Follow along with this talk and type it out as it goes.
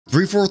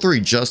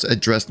343 just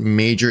addressed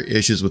major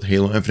issues with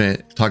Halo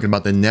Infinite, talking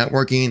about the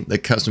networking, the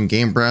custom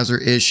game browser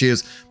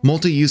issues,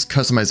 multi-use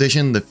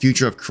customization, the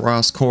future of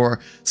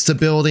cross-core,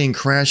 stability and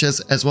crashes,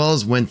 as well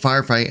as when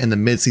Firefight and the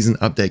mid-season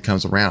update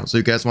comes around. So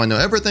if you guys want to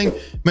know everything,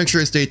 make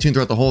sure you stay tuned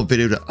throughout the whole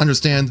video to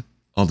understand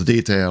all the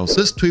details.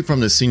 This tweet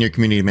from the senior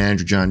community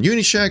manager John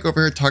Unishak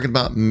over here talking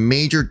about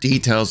major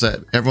details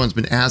that everyone's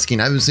been asking.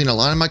 I've been seeing a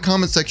lot in my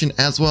comment section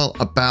as well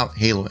about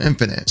Halo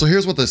Infinite. So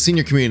here's what the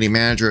senior community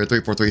manager at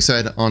 343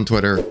 said on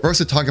Twitter. First,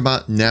 to talk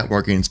about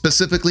networking,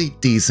 specifically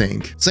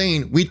desync,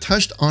 saying we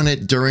touched on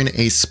it during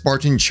a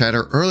Spartan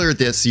chatter earlier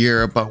this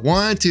year, but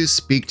wanted to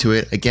speak to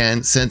it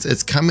again since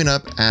it's coming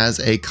up as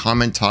a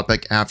common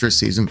topic after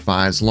Season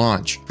 5's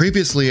launch.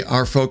 Previously,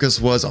 our focus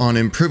was on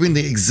improving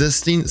the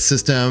existing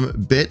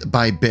system bit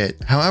by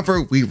bit.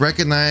 However, we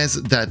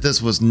recognized that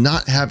this was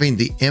not having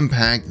the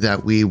impact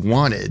that we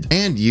wanted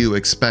and you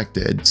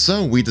expected.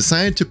 So we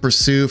decided to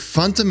pursue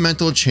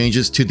fundamental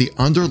changes to the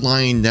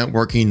underlying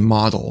networking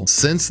model.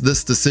 Since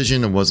this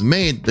decision was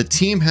made, the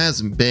team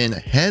has been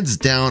heads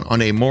down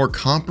on a more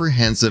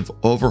comprehensive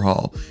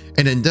overhaul.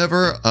 An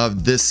endeavor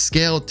of this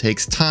scale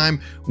takes time,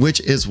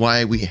 which is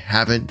why we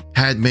haven't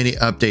had many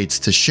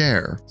updates to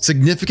share.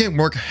 Significant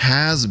work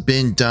has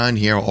been done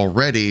here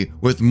already,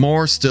 with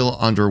more still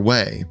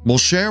underway. We'll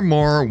share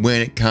more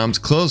when it comes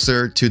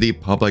closer to the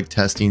public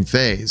testing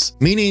phase,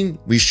 meaning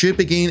we should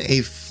begin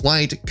a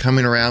flight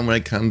coming around when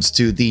it comes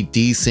to the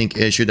desync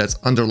issue that's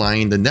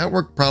underlying the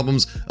network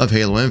problems of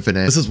Halo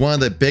Infinite. This is one of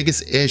the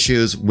biggest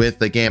issues with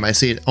the game. I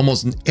see it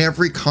almost in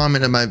every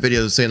comment in my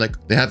videos saying like,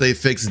 have they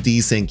fixed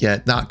desync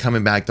yet? Not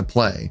coming back to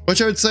play,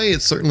 which I would say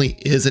it certainly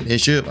is an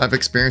issue. I've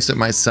experienced it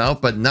myself,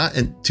 but not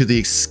to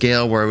the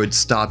scale where it would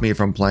stop me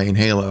from playing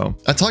Halo.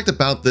 I talked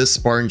about this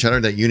Spartan chatter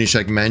that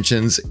Unishak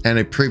mentions in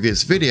a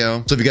previous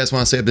video, so if you guys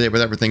want to stay updated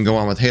with everything going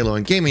on with Halo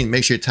and gaming,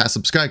 make sure you tap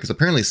subscribe, because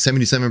apparently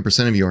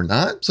 77% of you are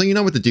not, so you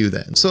know what to do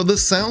then. So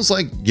this sounds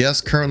like,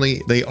 yes,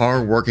 currently they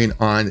are working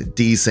on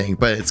desync,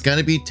 but it's going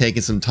to be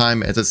taking some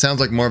time, as it sounds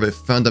like more of a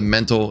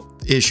fundamental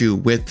issue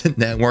with the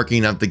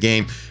networking of the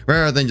game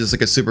rather than just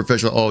like a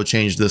superficial, oh,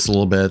 change this a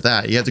little bit of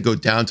that. You have to go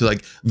down to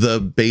like the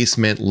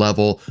basement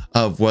level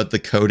of what the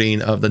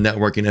coding of the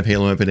networking of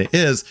Halo Infinite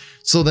is,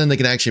 so then they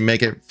can actually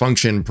make it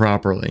function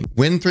properly.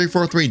 When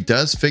 343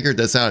 does figure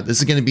this out, this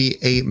is going to be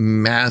a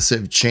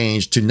massive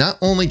change to not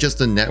only just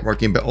the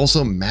networking but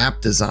also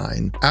map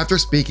design. After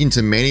speaking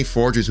to many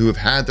forgers who have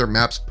had their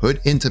maps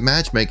put into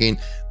matchmaking,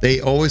 they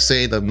always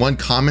say that one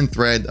common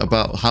thread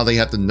about how they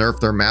have to nerf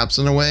their maps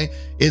in a way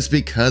is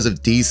because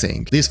of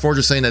desync. These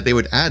forgers saying that they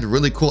would add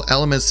really cool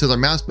elements to their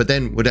maps, but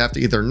then would have to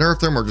either nerf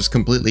them or just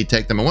completely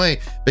take them away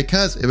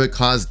because it would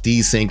cause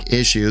desync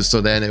issues. So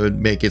then it would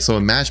make it so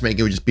in matchmaking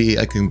it would just be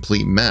a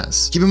complete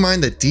mess. Keep in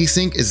mind that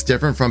desync is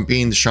different from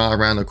being shot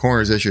around the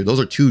corners issue. Those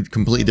are two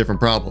completely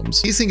different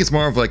problems. Desync is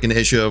more of like an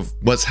issue of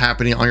what's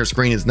happening on your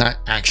screen is not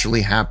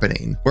actually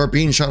happening, where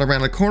being shot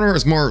around the corner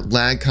is more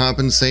lag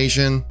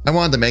compensation. I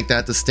wanted to make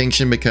that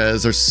distinction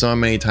because there's so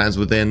many times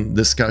within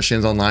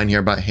discussions online here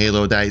about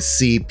Halo that I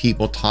see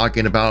people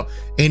talking about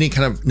any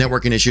kind of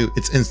networking issue,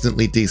 it's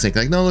instantly desync.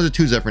 Like, no, those are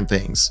two different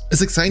things.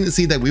 It's exciting to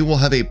see that we will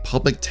have a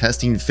public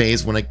testing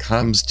phase when it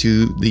comes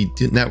to the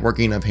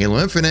networking of Halo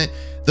Infinite,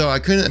 though I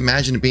couldn't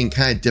imagine it being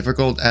kind of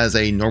difficult as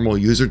a normal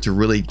user to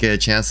really get a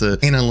chance to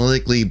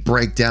analytically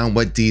break down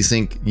what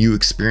desync you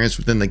experience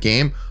within the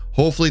game.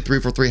 Hopefully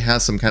 343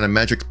 has some kind of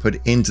metrics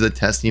put into the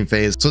testing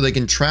phase so they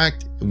can track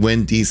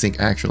when desync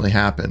actually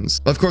happens.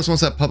 Of course,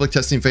 once that public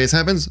testing phase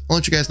happens, I'll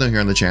let you guys know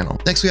here on the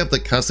channel. Next, we have the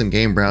custom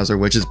game browser,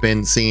 which has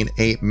been seeing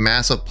a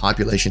massive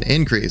population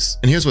increase.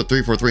 And here's what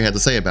 343 had to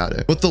say about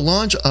it. With the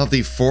launch of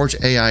the Forge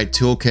AI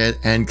toolkit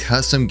and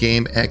custom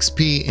game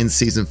XP in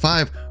Season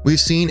 5,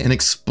 we've seen an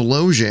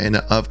explosion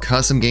of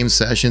custom game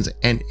sessions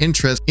and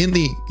interest in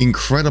the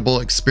incredible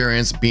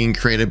experience being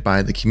created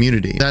by the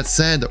community. That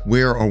said,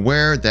 we're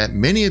aware that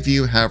many of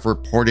you have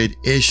reported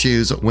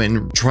issues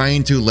when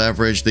trying to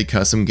leverage the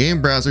custom game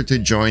browser to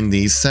join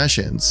these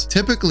sessions.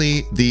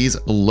 Typically, these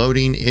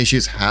loading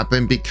issues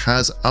happen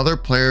because other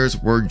players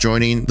were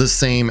joining the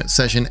same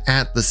session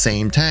at the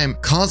same time,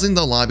 causing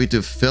the lobby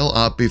to fill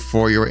up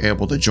before you're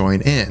able to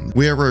join in.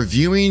 We are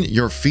reviewing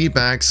your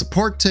feedback,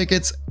 support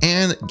tickets,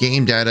 and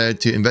game data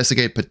to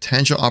investigate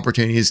potential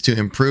opportunities to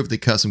improve the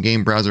custom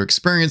game browser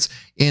experience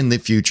in the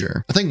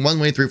future. I think one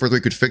way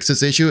 343 could fix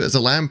this issue is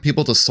allowing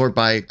people to sort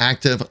by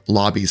active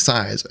lobby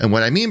size. And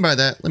what I mean by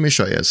that, let me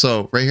show you.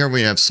 So right here,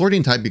 we have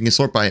sorting type. You can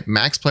sort by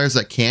max players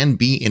that can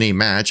be in a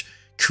match,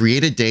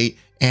 create a date,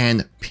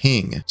 and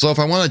ping. So if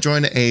I want to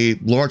join a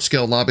large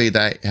scale lobby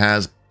that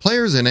has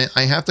players in it,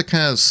 I have to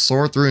kind of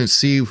sort through and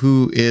see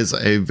who is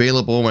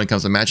available when it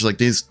comes to matches. Like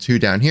these two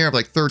down here have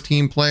like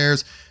 13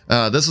 players.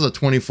 This is a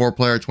 24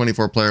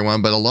 player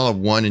one, but a lot of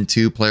 1 and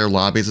 2 player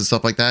lobbies and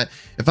stuff like that.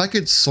 If I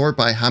could sort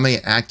by how many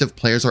active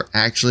players are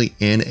actually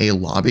in a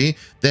lobby,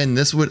 then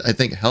this would, I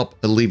think, help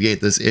alleviate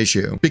this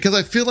issue. Because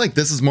I feel like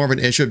this is more of an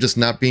issue of just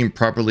not being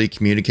properly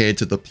communicated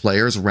to the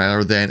players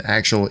rather than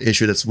actual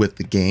issue that's with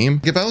the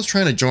game. If I was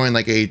trying to join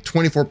like a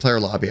 24 player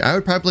lobby, I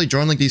would probably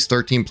join like these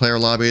 13 player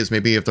lobbies.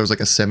 Maybe if there's like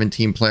a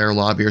 17 player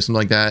lobby or something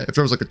like that. If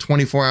there was like a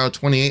 24 out of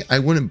 28, I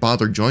wouldn't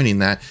bother joining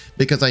that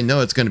because I know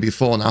it's going to be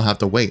full and I'll have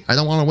to wait. I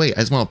don't want to wait. I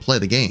just want to play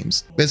the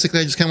games. Basically,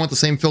 I just kind of want the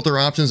same filter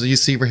options that you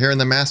see right here in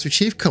the Master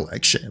Chief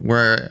Collection,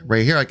 where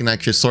right here I can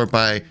actually sort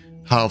by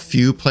how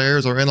few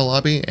players are in a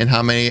lobby and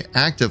how many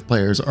active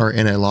players are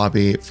in a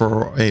lobby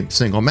for a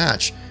single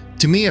match.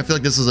 To me, I feel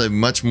like this is a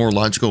much more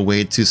logical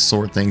way to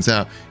sort things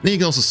out. And then you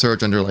can also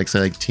search under like, say,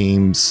 like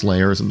Team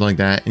Slayer or something like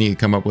that, and you can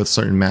come up with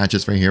certain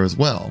matches right here as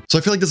well. So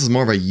I feel like this is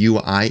more of a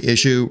UI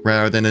issue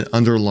rather than an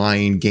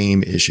underlying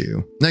game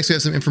issue. Next, we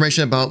have some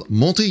information about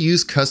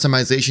multi-use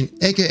customization,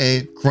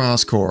 aka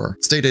crosscore.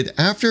 Stated,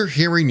 after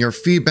hearing your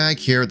feedback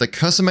here, the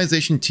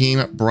customization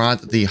team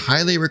brought the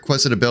highly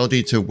requested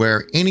ability to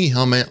wear any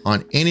helmet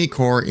on any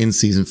core in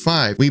Season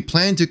 5. We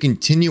plan to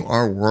continue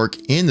our work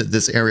in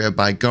this area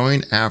by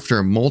going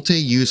after multi-use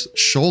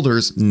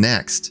shoulders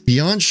next.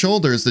 Beyond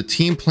shoulders, the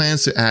team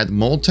plans to add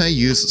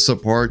multi-use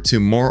support to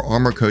more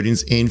armor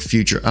coatings in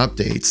future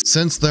updates.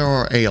 Since there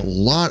are a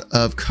lot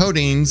of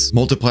coatings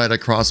multiplied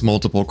across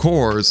multiple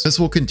cores, this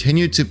will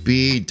continue to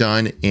be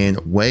done in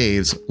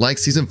waves, like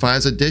Season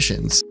 5's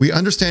additions. We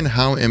understand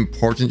how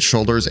important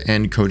shoulders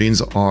and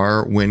coatings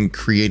are when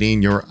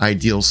creating your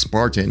ideal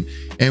Spartan,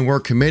 and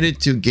we're committed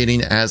to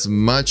getting as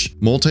much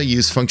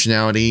multi-use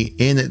functionality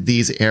in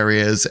these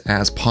areas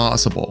as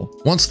possible.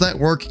 Once that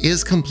work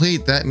is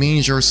complete, that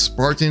means your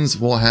Spartans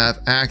will have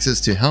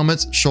access to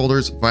helmets,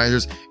 shoulders,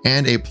 visors,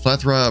 and a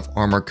plethora of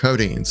armor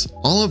coatings,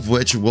 all of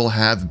which will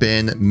have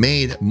been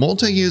made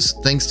multi-use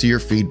thanks to your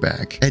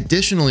feedback.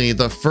 Additionally,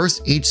 the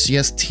first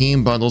HCS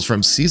team bundles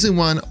from Season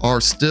 1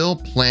 are still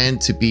planned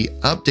to be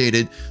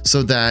updated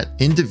so that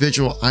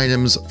individual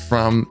items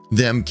from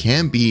them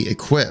can be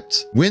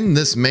equipped. When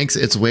this makes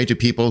its way to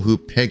people who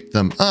picked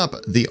them up,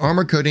 the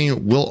armor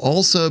coating will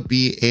also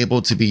be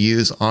able to be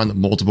used on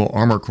multiple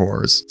armor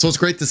cores. So it's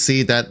great to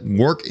see that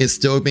work is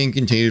still being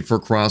continued for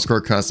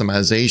cross-core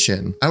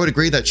customization. I would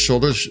agree that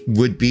shoulders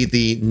would be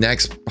the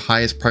next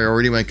highest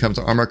priority when it comes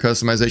to armor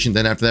customization.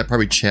 Then after that,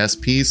 probably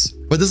chest piece.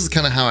 But this is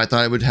kind of how I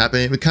thought it would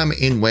happen. It would come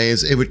in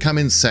waves. It would come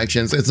in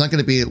sections. It's not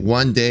going to be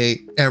one day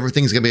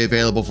everything's going to be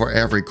available for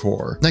every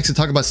core. Next, to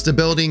talk about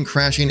stability and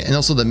crashing, and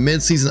also the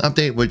mid-season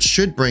update, which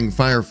should bring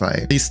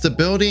Firefight. The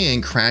stability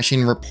and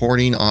crashing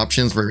reporting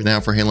options right now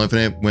for Halo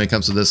Infinite, when it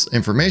comes to this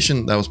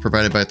information that was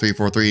provided by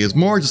 343, is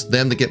more just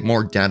them to get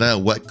more data,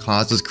 what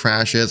causes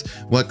crashes,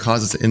 what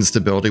causes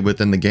instability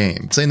within the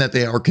game. Saying that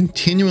they are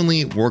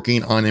continually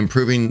working on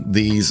improving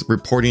these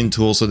reporting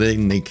tools so that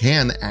they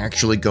can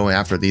actually go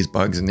after these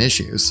bugs and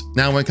issues.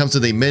 Now, when it comes to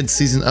the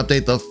mid-season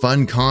update, the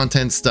fun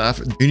content stuff,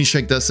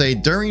 Unishake does say,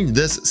 during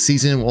this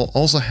season, we'll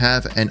also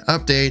have an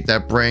update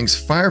that brings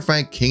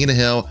Firefight King of the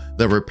Hill,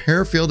 the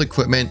repair field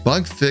equipment,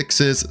 bug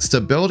fixes,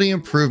 stability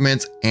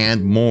improvements,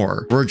 and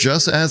more. We're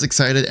just as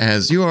excited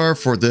as you are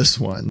for this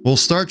one. We'll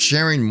start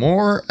sharing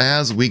more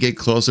as we get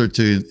closer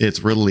to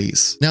its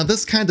release. Now,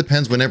 this kind of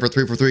depends whenever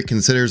 343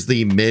 considers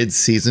the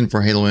mid-season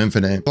for Halo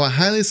Infinite. So I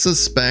highly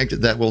suspect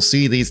that we'll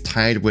see these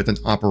tied with an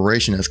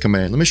operation that's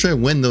coming in. Let me show you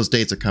when those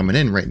dates are coming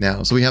in right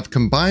now. So we have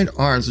Combined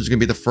Arms, which is going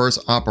to be the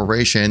first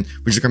operation,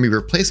 which is going to be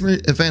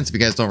replacement events, if you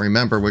guys don't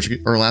remember, which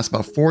are last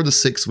about 4 to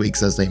 6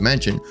 weeks, as they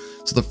mentioned.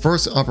 So the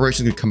first operation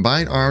is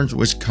Combined Arms,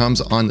 which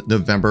comes on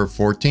November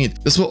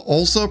 14th. This will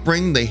also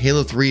bring the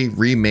Halo 3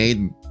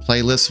 remade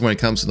playlist when it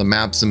comes to the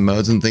maps and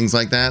modes and things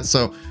like that.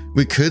 So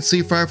we could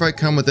see Firefight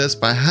come with this,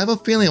 but I have a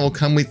feeling it will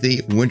come with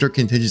the Winter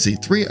Contingency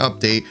 3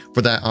 update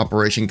for that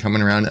operation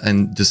coming around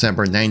on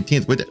December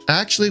 19th, which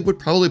actually would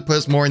probably put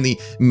us more in the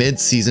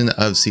mid-season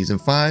of Season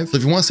 5. So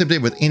if you want to stay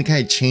updated with any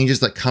kind of changes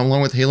that come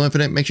along with Halo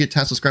Infinite, make sure you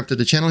tap subscribe to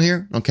the channel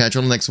here. I'll catch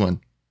you on the next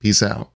one. Peace out.